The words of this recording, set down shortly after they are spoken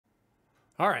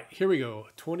All right, here we go.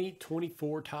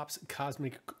 2024 Topps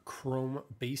Cosmic Chrome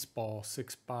Baseball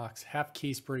 6-box half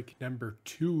case break number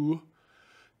 2.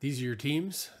 These are your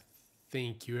teams.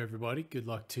 Thank you, everybody. Good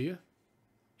luck to you.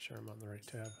 Sure, I'm on the right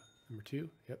tab. Number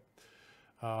 2. Yep.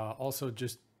 Also,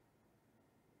 just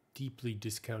deeply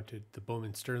discounted the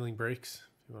Bowman Sterling breaks.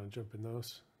 If you want to jump in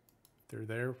those, they're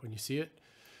there when you see it.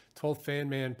 12th Fan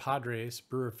Man Padres,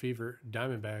 Brewer Fever,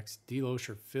 Diamondbacks,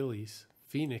 D-Losher Phillies,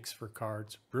 Phoenix for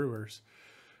cards, Brewers,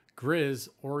 Grizz,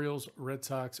 Orioles, Red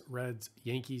Sox, Reds,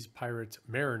 Yankees, Pirates,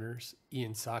 Mariners,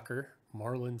 Ian Soccer,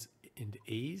 Marlins, and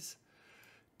A's,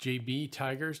 JB,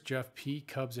 Tigers, Jeff P,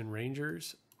 Cubs and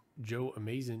Rangers, Joe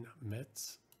Amazing,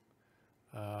 Mets,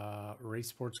 Race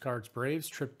Sports Cards, Braves,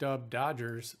 Trip Dub,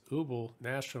 Dodgers, Ubel,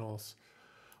 Nationals,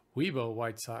 Weibo,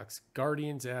 White Sox,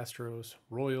 Guardians, Astros,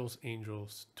 Royals,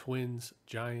 Angels, Twins,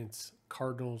 Giants,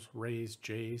 Cardinals, Rays,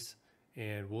 Jays,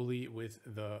 and Wooly with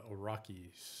the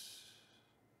Rockies.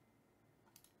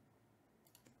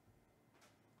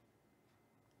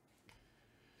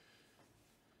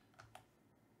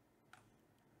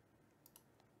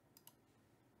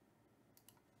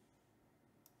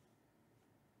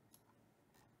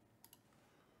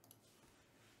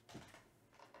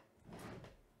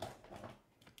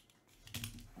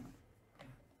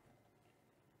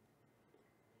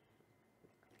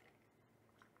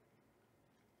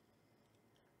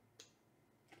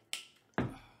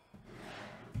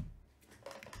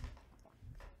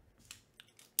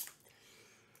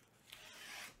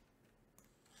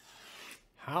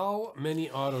 How many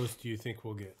autos do you think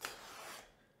we'll get?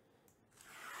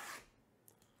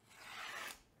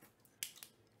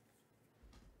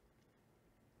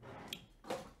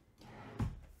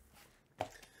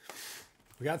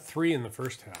 We got 3 in the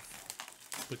first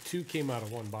half, but 2 came out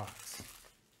of one box.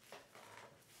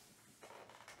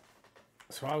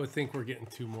 So I would think we're getting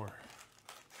 2 more.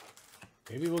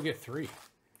 Maybe we'll get 3.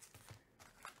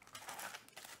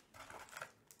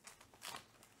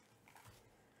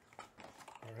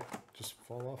 All right, just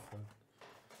fall off then.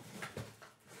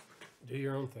 Do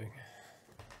your own thing.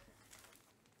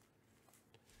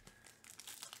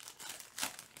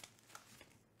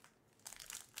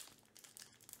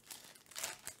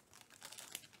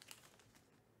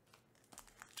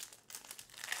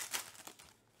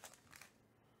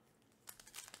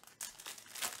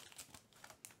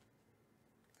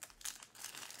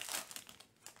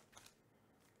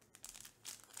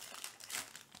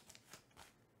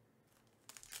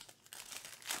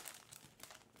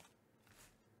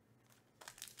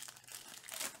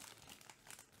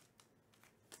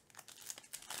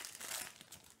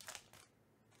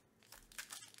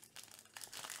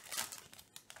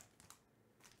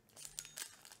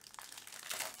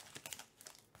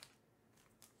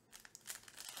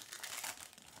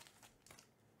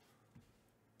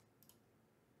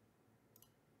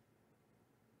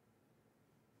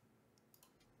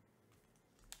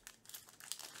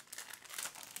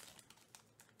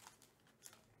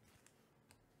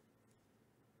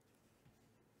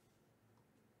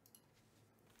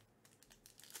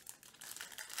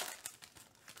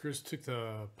 Chris took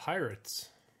the Pirates.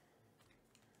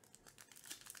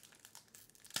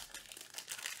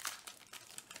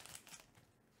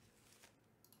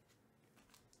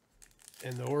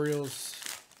 And the Orioles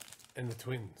and the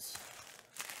Twins.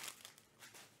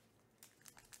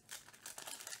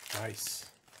 Nice.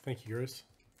 Thank you, Chris.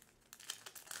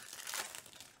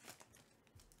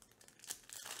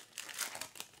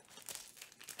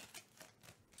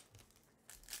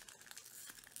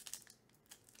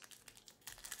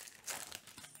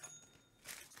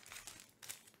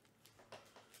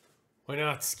 Why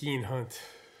not skiing hunt?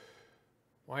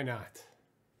 Why not?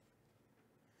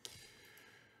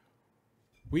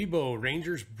 Weibo,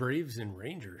 Rangers, Braves, and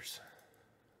Rangers.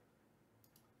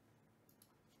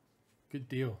 Good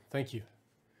deal. Thank you.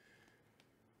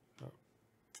 Oh,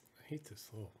 I hate this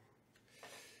little.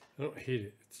 I don't hate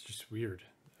it. It's just weird.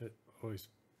 It always.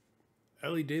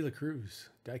 Ellie De La Cruz,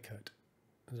 die cut.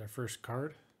 This is our first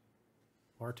card.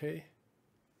 Marte.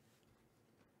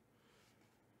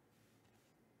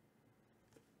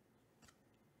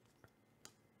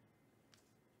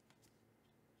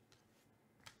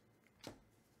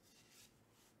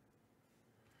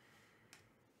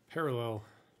 Parallel.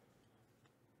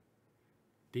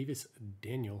 Davis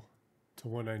Daniel to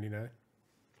 199.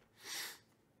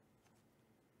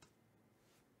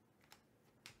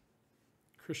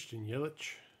 Christian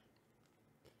Yelich.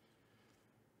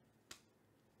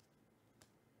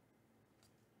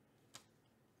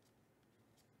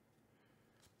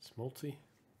 Smoltzy.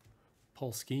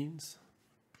 Paul Skeens.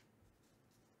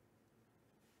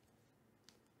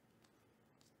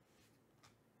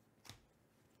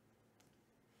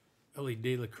 Ellie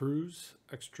De La Cruz,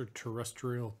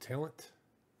 extraterrestrial talent.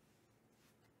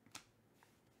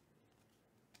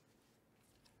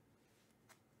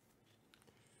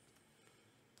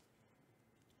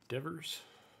 Devers.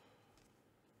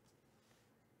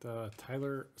 The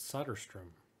Tyler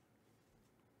Soderstrom.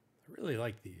 I really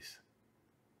like these.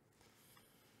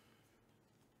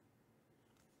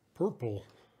 Purple.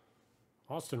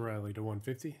 Austin Riley to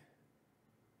 150.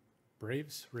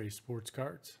 Braves, Rays Sports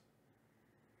Cards.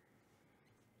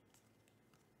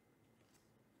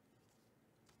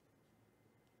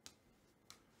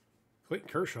 Clayton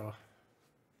Kershaw.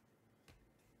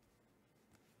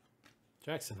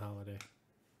 Jackson Holiday.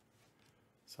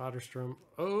 Soderstrom.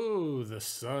 Oh, the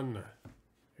Sun.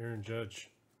 Aaron Judge.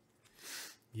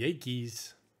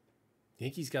 Yankees.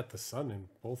 Yankees got the Sun in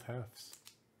both halves.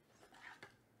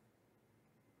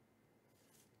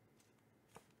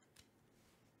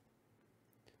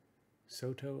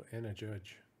 Soto and a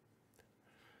Judge.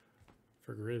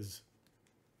 For Grizz.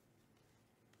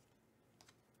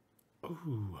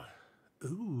 Ooh.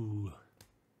 Ooh.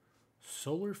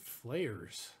 Solar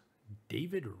Flares.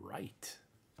 David Wright.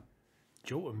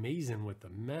 Joe Amazing with the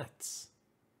Mets.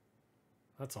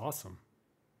 That's awesome.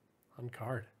 On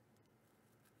card.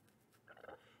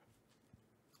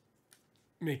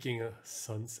 Making a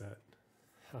sunset.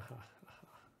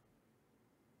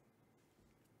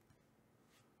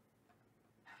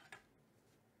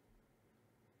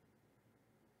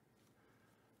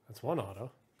 That's one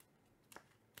auto.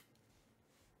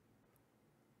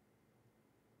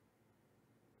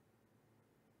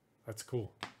 That's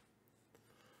cool.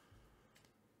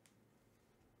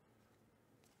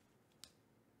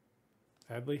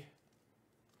 Adley.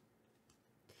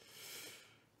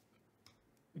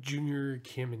 Junior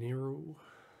Caminero.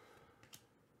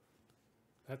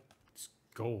 That's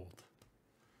gold.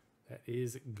 That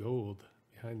is gold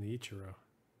behind the Ichiro.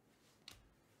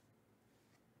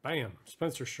 Bam.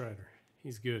 Spencer Strider.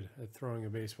 He's good at throwing a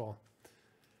baseball.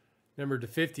 Number to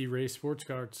 50, Ray Sports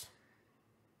Cards.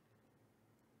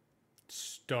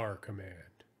 Star Command.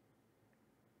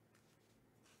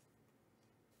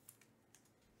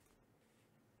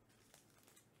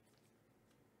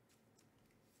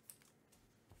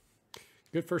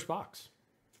 Good first box.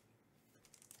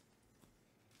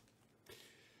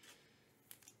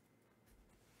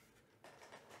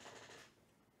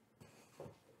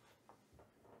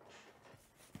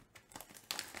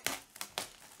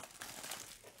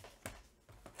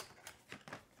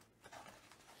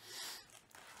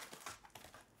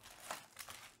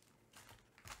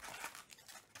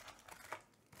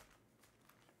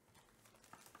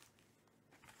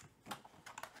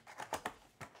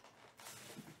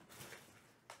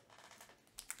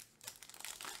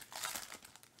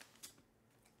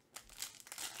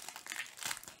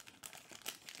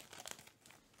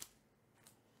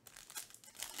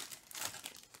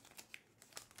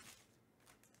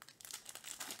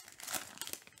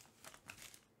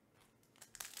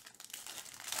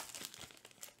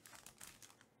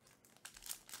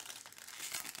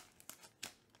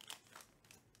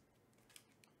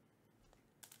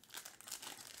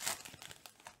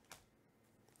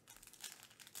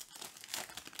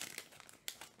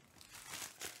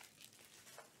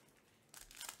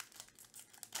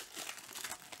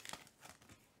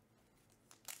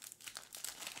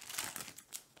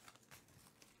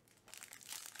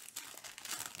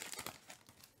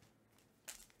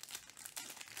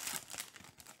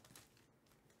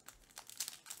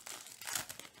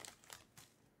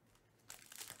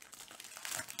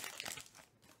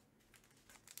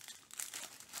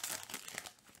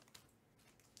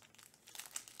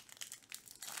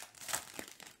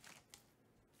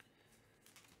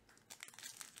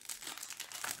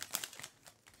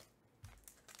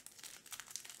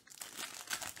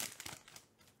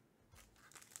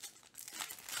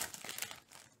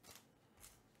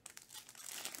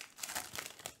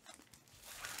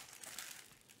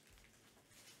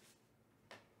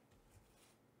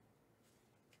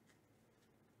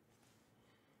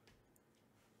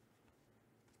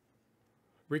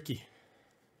 Ricky.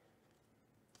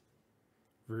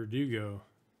 Verdugo.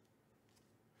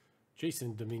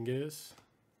 Jason Dominguez.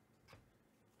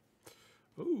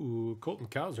 Ooh, Colton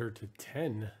Cowser to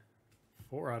 10.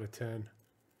 4 out of 10.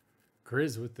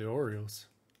 Grizz with the Orioles.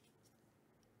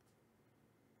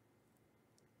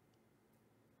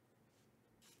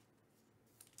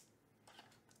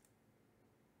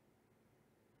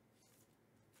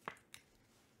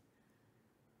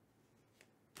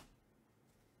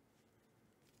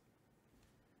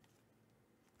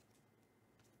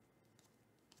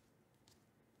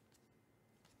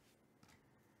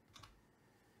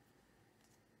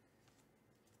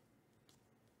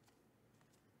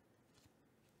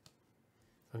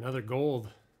 Another gold.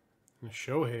 And a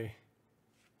Shohei.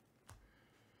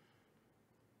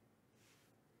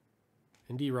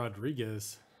 Andy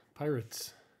Rodriguez.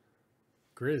 Pirates.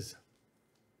 Grizz.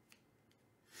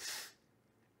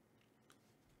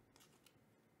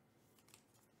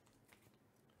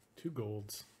 Two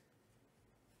golds.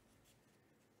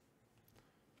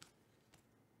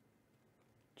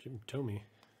 Jim Tomey.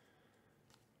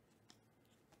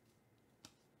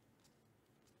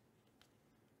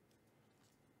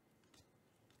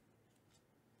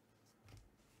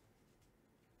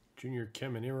 Junior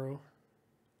Caminero.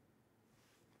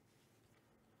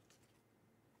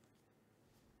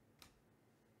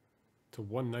 To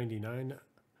 199.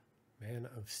 Man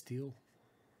of Steel.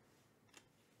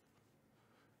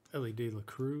 Ellie De La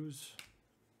Cruz.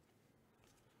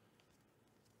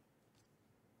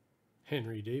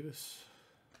 Henry Davis.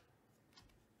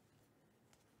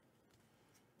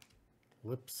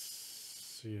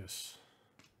 Lipsius.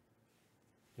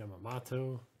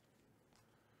 Yamamoto.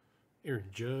 Aaron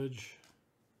Judge.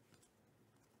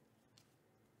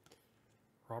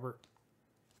 Robert.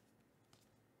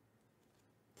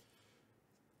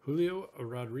 Julio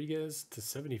Rodriguez to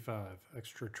 75.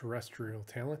 Extraterrestrial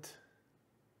talent.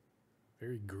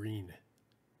 Very green.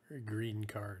 Very green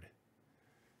card.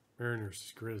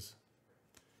 Mariners, Grizz.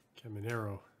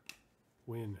 Caminero.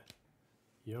 Win.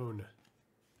 Yon.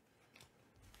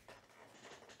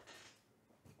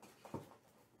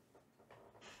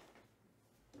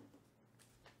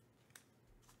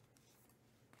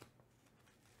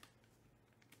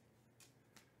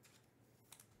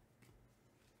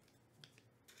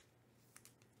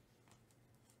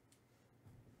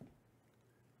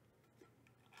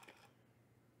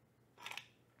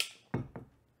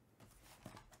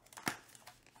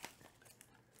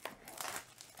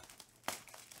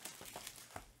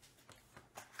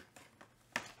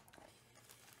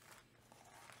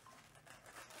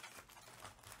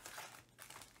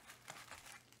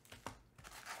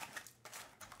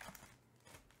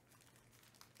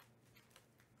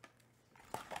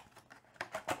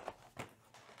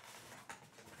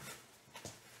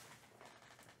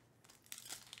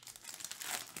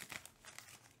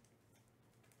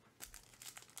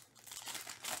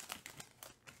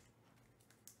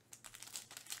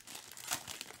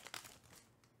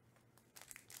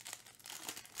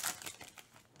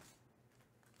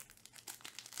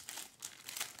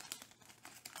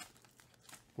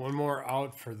 One more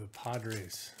out for the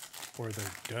Padres, or they're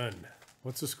done.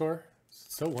 What's the score?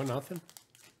 Still 1-0.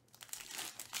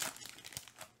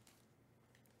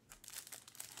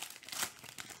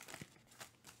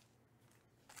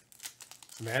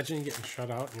 Imagine getting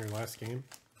shut out in your last game.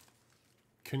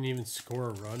 Couldn't even score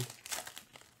a run.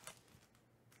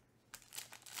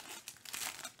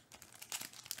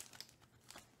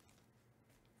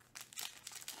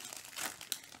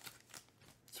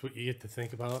 That's what you get to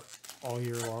think about all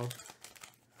year long.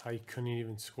 How you couldn't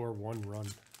even score one run.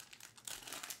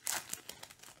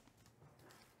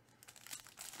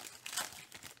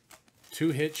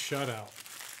 Two-hit shutout.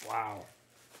 Wow.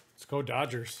 Let's go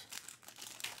Dodgers.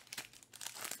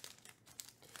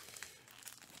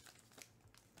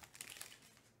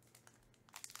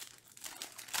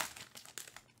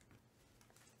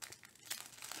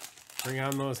 Bring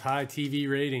on those high TV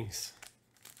ratings.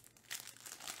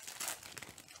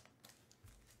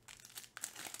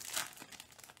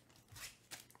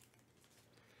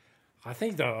 I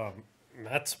think the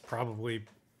Mets probably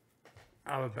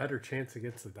have a better chance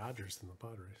against the Dodgers than the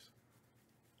Padres.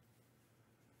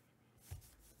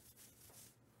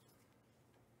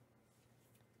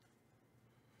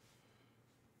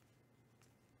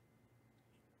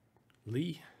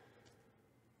 Lee.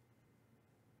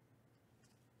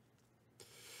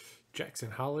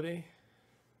 Jackson Holiday.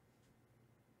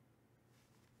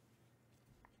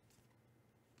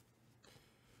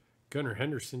 Gunnar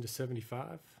Henderson to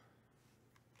 75.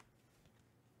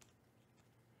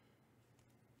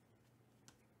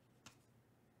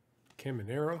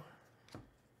 Caminero.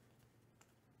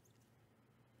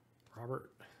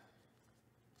 Robert.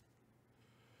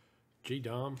 G.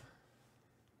 Dom.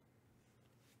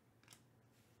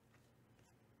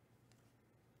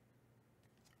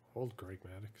 Old Greg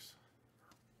Maddux.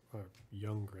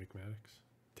 Young Greg Maddux.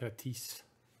 Tatis.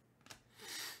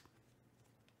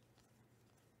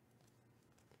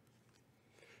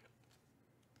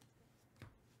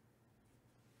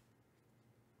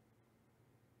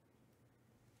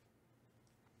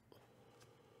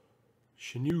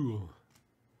 Chenille.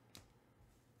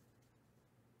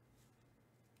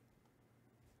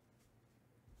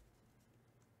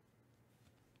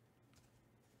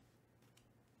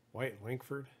 Wyatt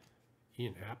Langford.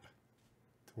 Ian Happ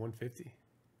to 150.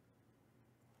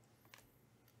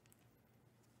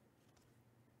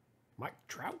 Mike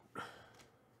Trout.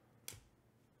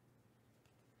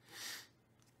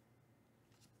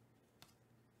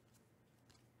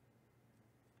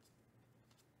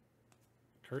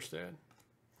 Kerstad.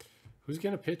 Who's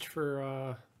going to pitch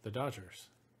for the Dodgers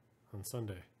on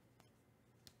Sunday?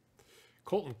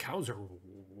 Colton Cowser,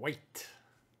 white.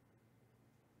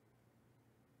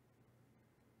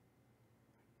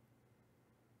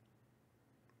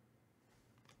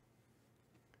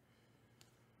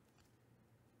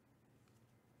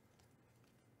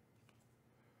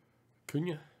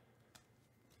 Cunha.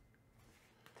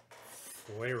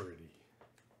 Flaherty.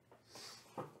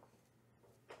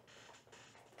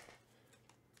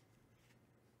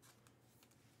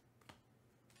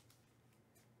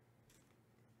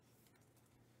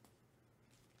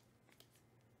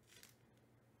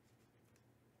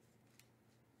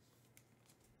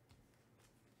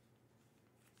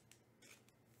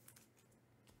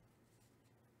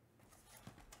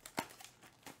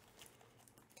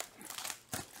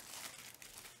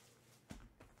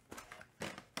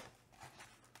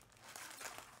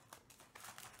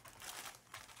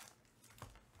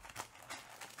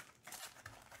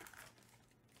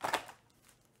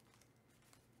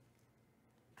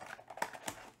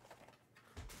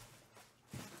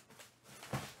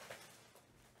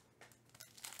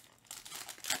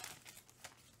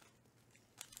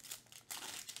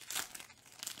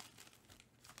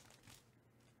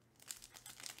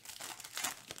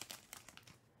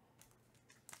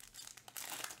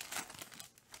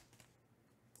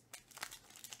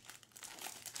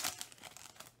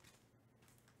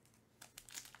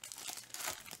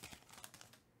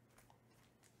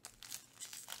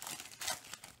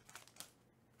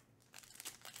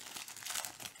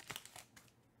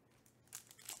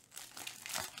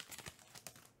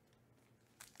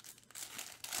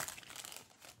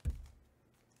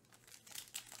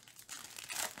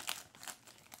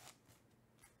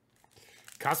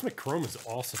 Cosmic Chrome is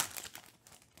awesome.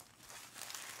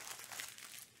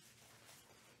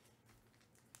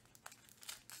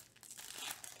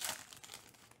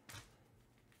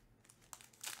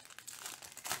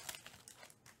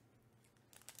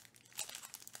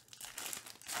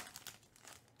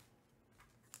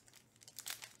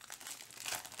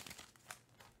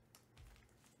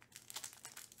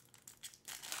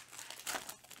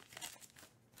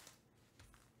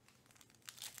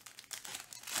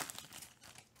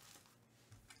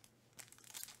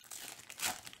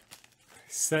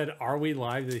 Said, "Are we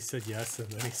live?" They said yes, and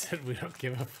then he said, "We don't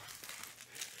give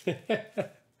a."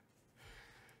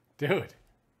 Dude,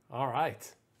 all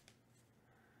right.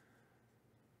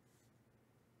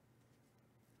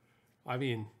 I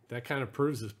mean, that kind of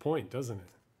proves his point, doesn't it?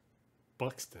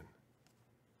 Buxton.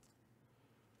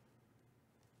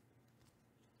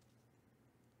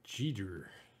 Jeter.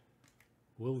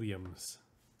 Williams.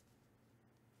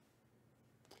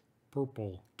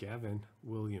 Purple. Gavin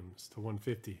Williams to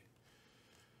 150.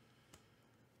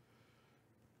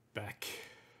 Back.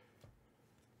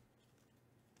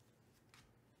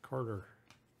 Carter.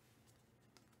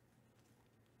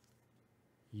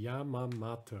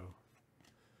 Yamamoto.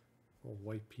 A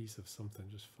white piece of something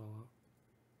just fell out.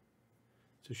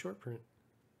 It's a short print.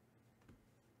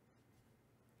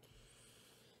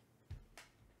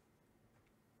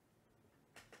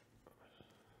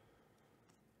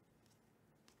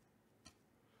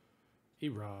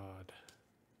 Erod.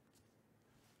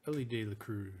 Ellie De La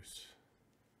Cruz.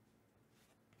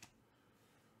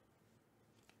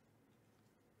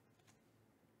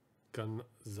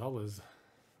 Gonzalez.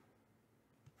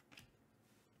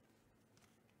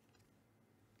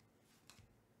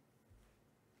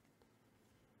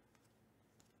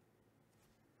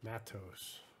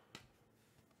 Matos.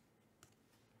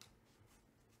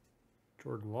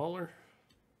 Jordan Waller.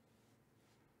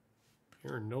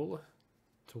 Aaron Nola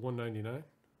to 199.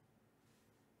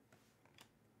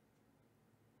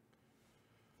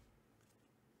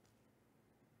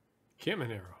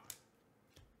 Caminero.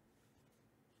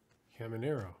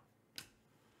 Caminero.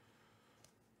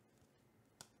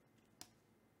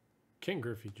 Ken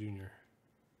Griffey Jr.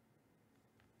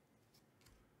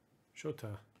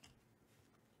 Shota.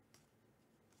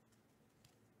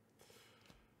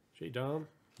 J. Dom.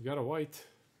 You got a white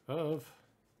of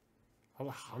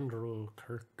Alejandro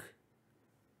Kirk.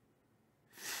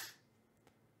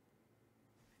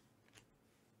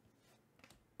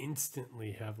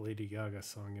 Instantly have Lady Gaga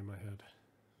song in my head.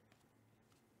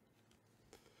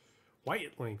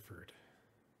 Wyatt Langford.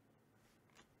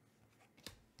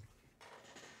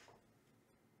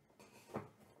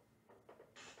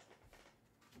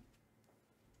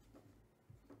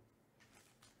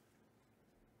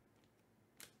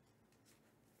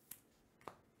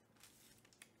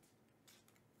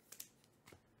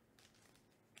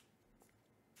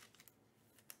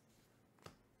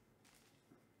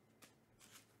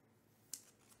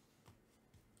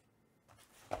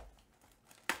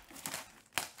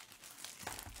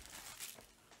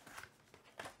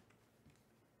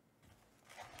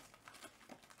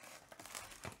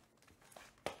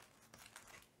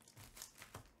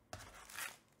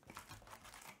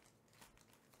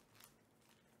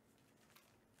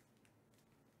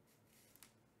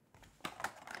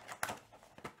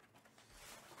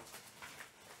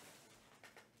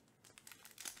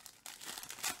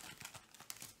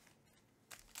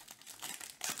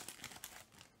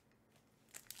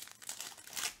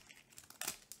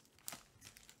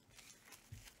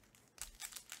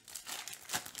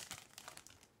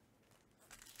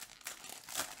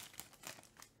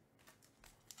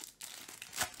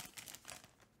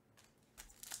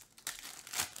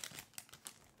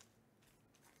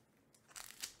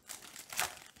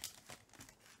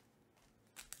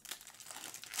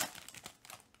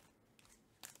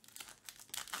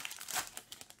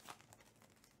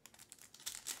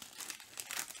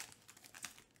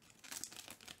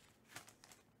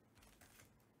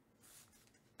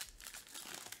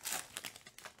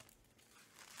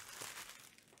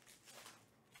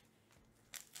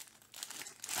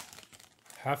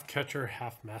 Half catcher,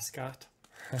 half mascot.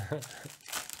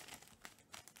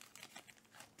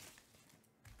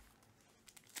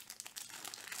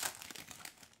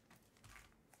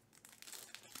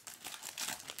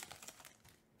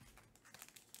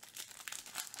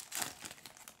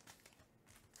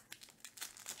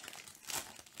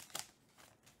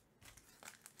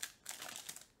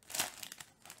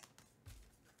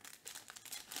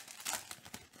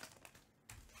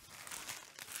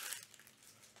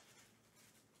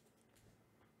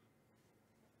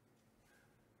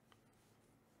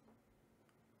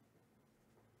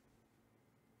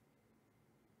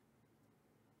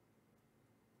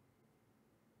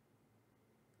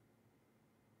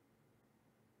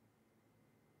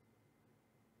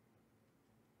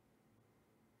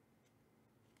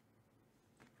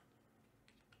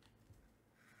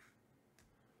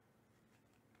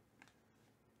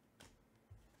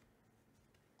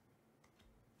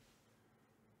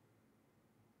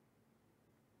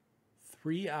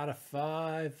 3 out of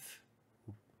 5.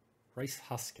 Rice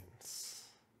Hoskins.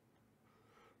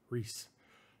 Reese.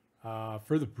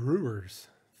 For the Brewers,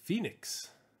 Phoenix.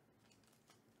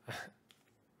 There's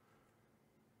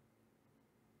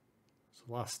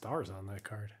a lot of stars on that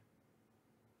card.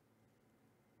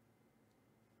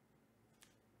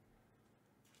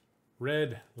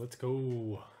 Red, let's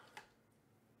go.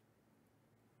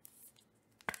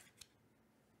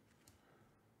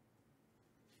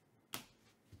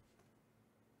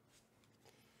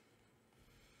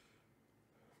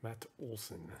 Matt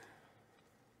Olson.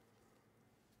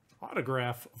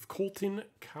 Autograph of Colton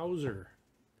Cowser.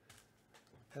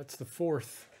 That's the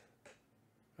 4th.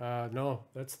 No,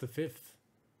 that's the 5th.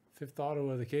 5th auto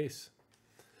of the case.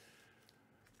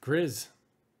 Grizz.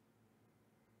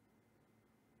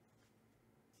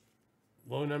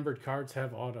 Low numbered cards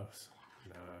have autos.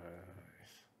 Nice.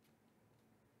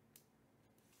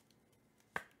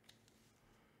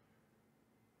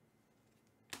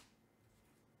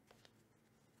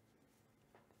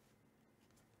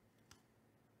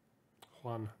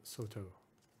 Juan Soto.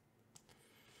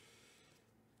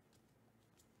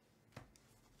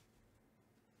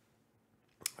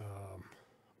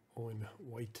 Owen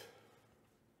White.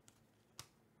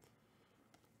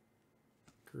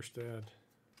 Kerstad.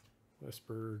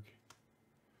 Westberg.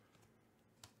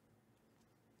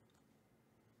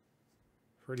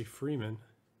 Freddie Freeman.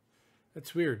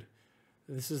 That's weird.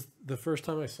 This is the first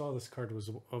time I saw this card was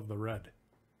of the red.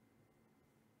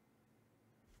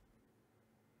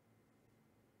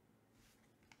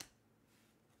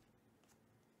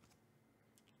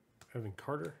 Evan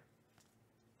Carter.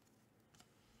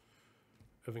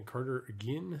 Evan Carter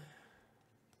again.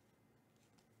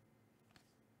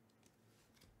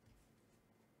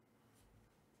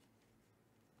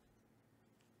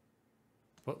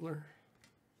 Butler.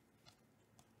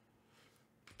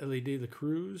 Ellie De La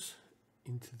Cruz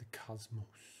into the Cosmos.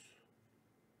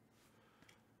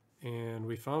 And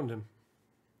we found him.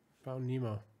 Found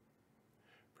Nemo.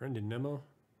 Brendan Nemo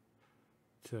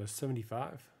to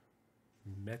 75.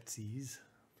 Metsies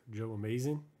for Joe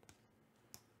Amazing.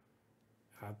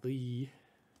 Hadley.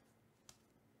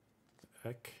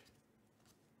 Eck.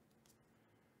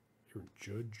 Your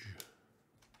Judge.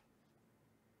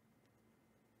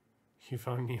 You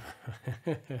found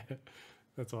Nemo.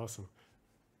 That's awesome.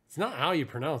 It's not how you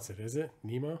pronounce it, is it?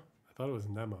 Nemo? I thought it was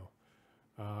Nemo.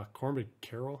 Corbin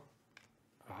Carroll.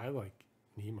 I like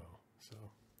Nemo, so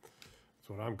that's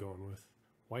what I'm going with.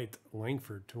 White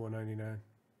Langford to 199.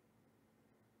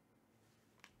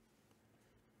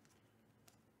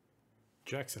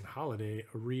 Jackson Holiday,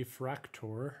 a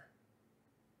refractor.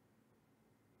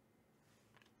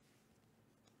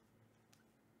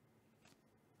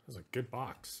 That was a good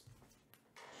box.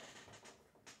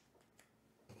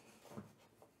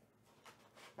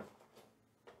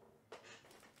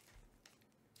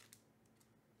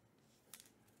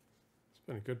 It's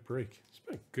been a good break. It's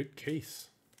been a good case.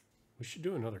 We should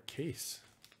do another case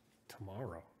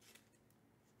tomorrow.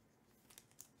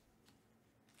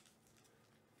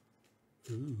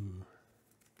 Ooh,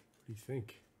 what do you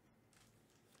think?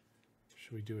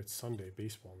 Should we do it Sunday,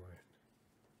 baseball night?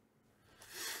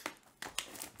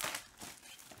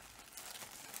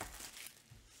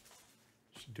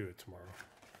 Should do it tomorrow.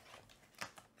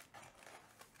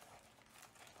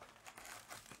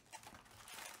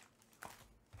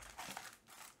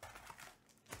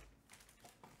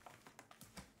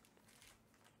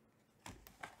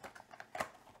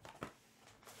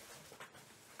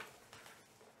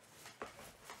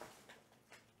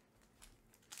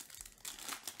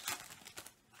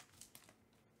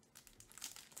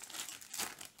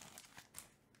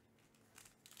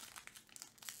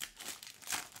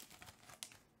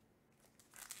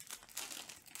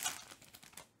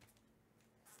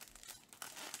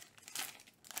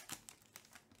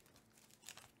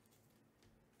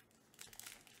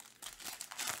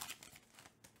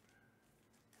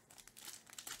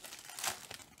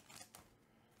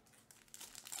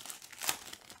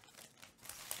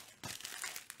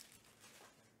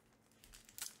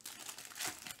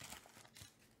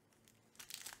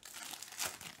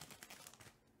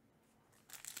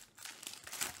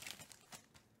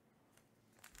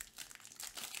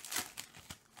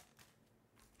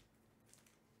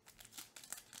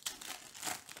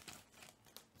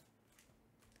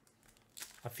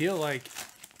 feel like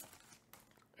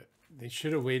they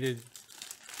should have waited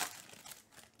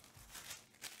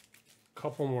a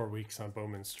couple more weeks on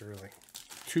Bowman Sterling.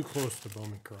 Too close to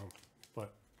Bowman Chrome,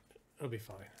 but it'll be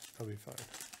fine. It'll be fine.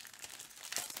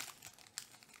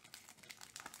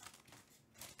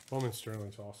 Bowman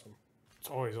Sterling's awesome.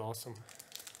 It's always awesome.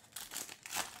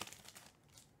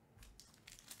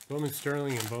 Bowman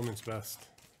Sterling and Bowman's Best.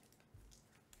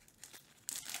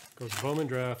 Goes Bowman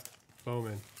Draft,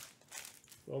 Bowman.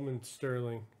 Bowman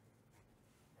Sterling.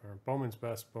 Or Bowman's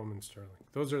Best, Bowman Sterling.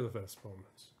 Those are the best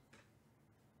Bowmans.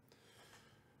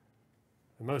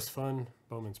 The most fun,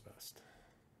 Bowman's Best.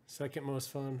 Second most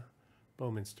fun,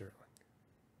 Bowman Sterling.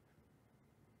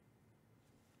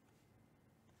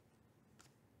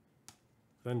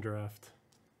 Then Draft,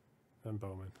 then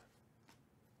Bowman.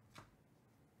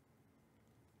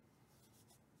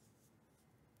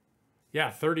 Yeah,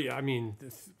 30, I mean,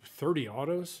 30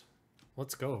 autos?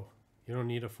 Let's go. You don't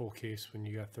need a full case when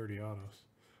you got 30 autos.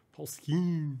 Paul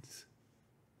Skeens.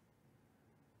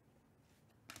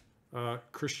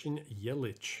 Christian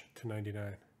Yelich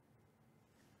 /99.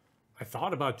 I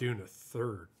thought about doing a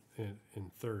third in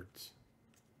thirds.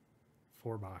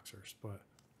 4 boxers, but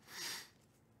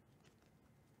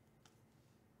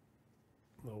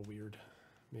a little weird,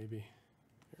 maybe.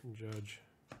 Aaron Judge.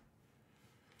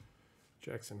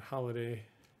 Jackson Holiday.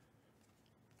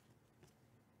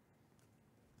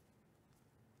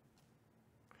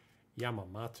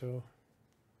 Yamamoto.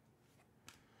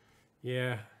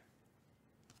 Yeah.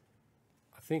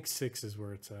 I think 6 is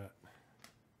where it's at.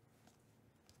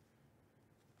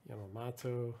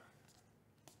 Yamamoto.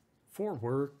 4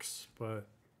 works, but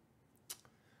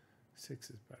 6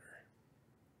 is better.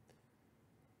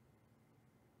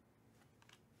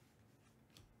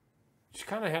 You just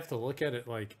kind of have to look at it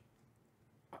like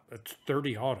it's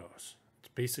 30 autos. It's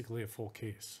basically a full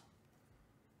case.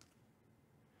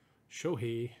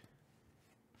 Shohei.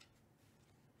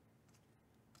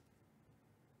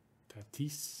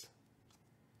 Tatis.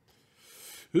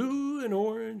 Ooh, an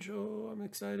orange. Oh, I'm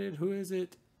excited. Who is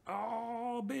it?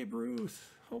 Oh, Babe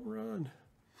Ruth. Home run.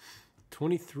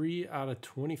 23 out of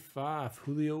 25.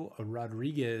 Julio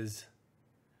Rodriguez.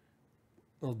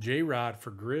 Little J-Rod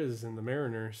for Grizz and the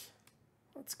Mariners.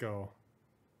 Let's go.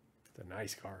 It's a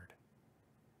nice card.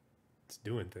 It's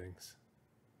doing things.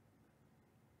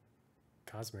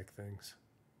 Cosmic things.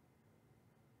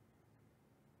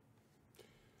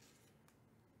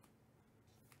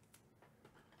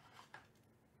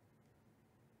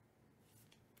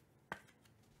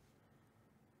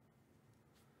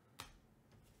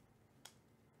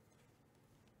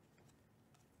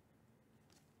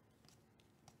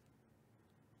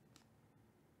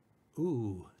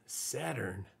 Ooh,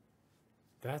 Saturn.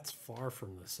 That's far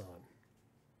from the sun.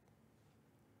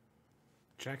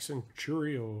 Jackson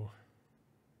Chourio.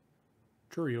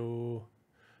 Brewers.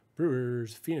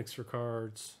 Phoenix for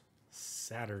cards.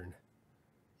 Saturn.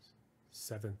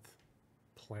 7th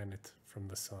planet from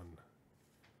the sun.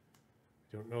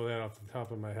 I don't know that off the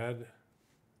top of my head. It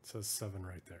says 7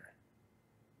 right there.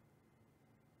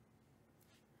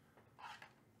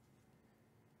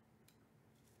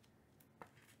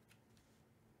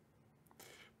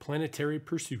 Planetary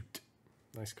Pursuit.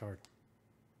 Nice card.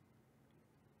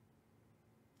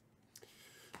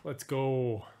 Let's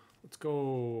go. Let's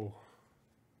go.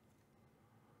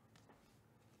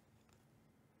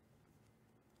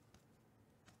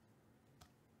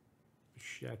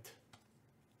 Shit.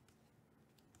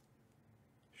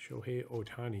 Shohei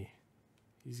Ohtani.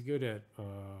 He's good at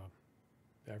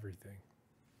everything.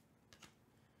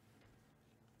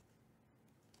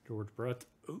 George Brett.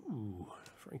 Ooh,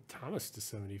 Frank Thomas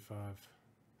 /75.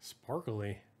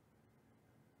 Sparkly.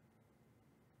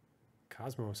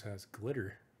 Cosmos has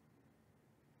glitter.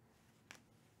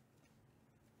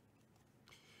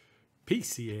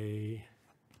 PCA.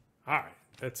 All right,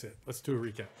 that's it. Let's do a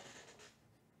recap.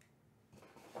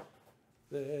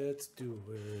 Let's do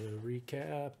a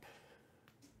recap.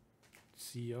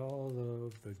 See all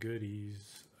of the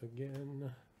goodies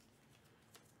again.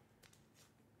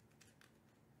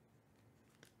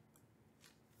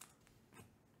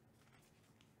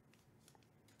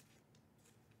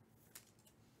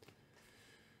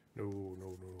 No.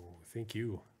 Thank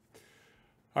you.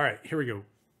 All right, here we go.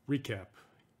 Recap.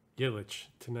 Yelich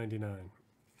 /99.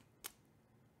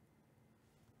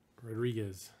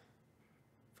 Rodriguez.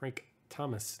 Frank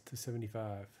Thomas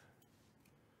 /75.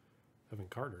 Evan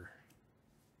Carter.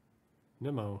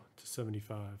 Nemo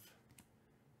 /75.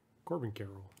 Corbin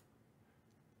Carroll.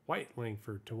 White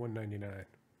Langford /199.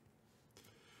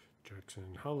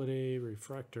 Jackson Holiday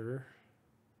Refractor.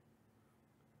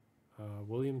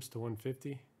 Williams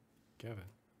 /150. Gavin.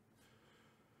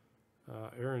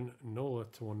 Aaron Nola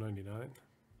to 199.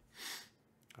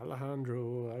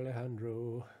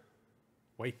 Alejandro.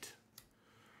 White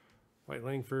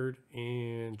Langford,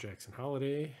 and Jackson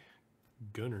Holiday.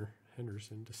 Gunnar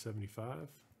Henderson to 75.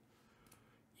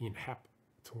 Ian Happ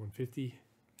to 150.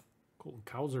 Colton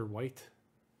Cowser, white.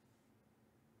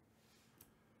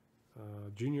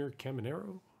 Junior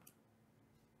Caminero.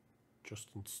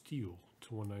 Justin Steele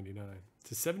to 199.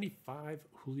 To 75,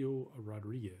 Julio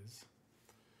Rodriguez.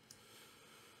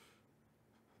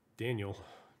 Daniel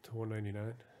to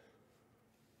 199.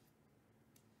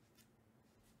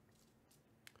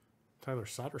 Tyler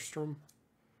Soderstrom.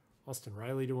 Austin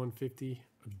Riley to 150.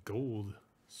 A gold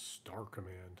Star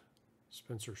Command.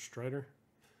 Spencer Strider.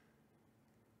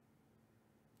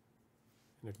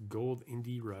 And a gold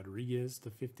Indy Rodriguez to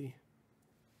 50.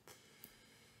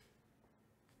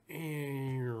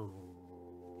 And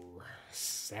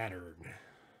Saturn.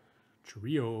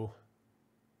 Trio.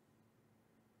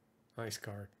 Nice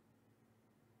card.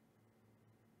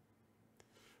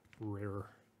 Rare.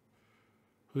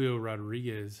 Julio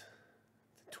Rodriguez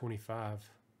to 25.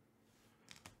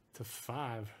 To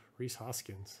 5, Reese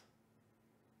Hoskins.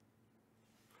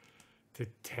 To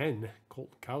 10,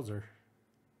 Colton Cowser.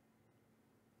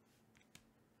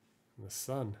 And the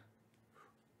Sun.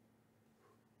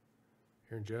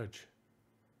 Aaron Judge.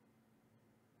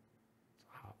 It's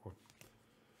a hot one.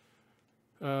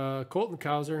 Colton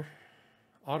Cowser.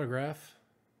 Autograph.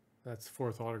 That's the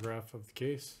 4th autograph of the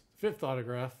case. 5th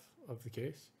autograph of the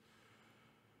case.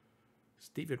 It's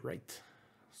David Wright.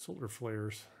 Solar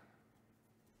Flares.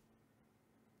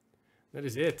 That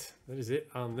is it. That is it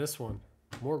on this one.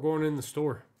 More going in the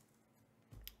store.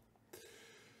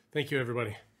 Thank you,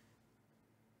 everybody.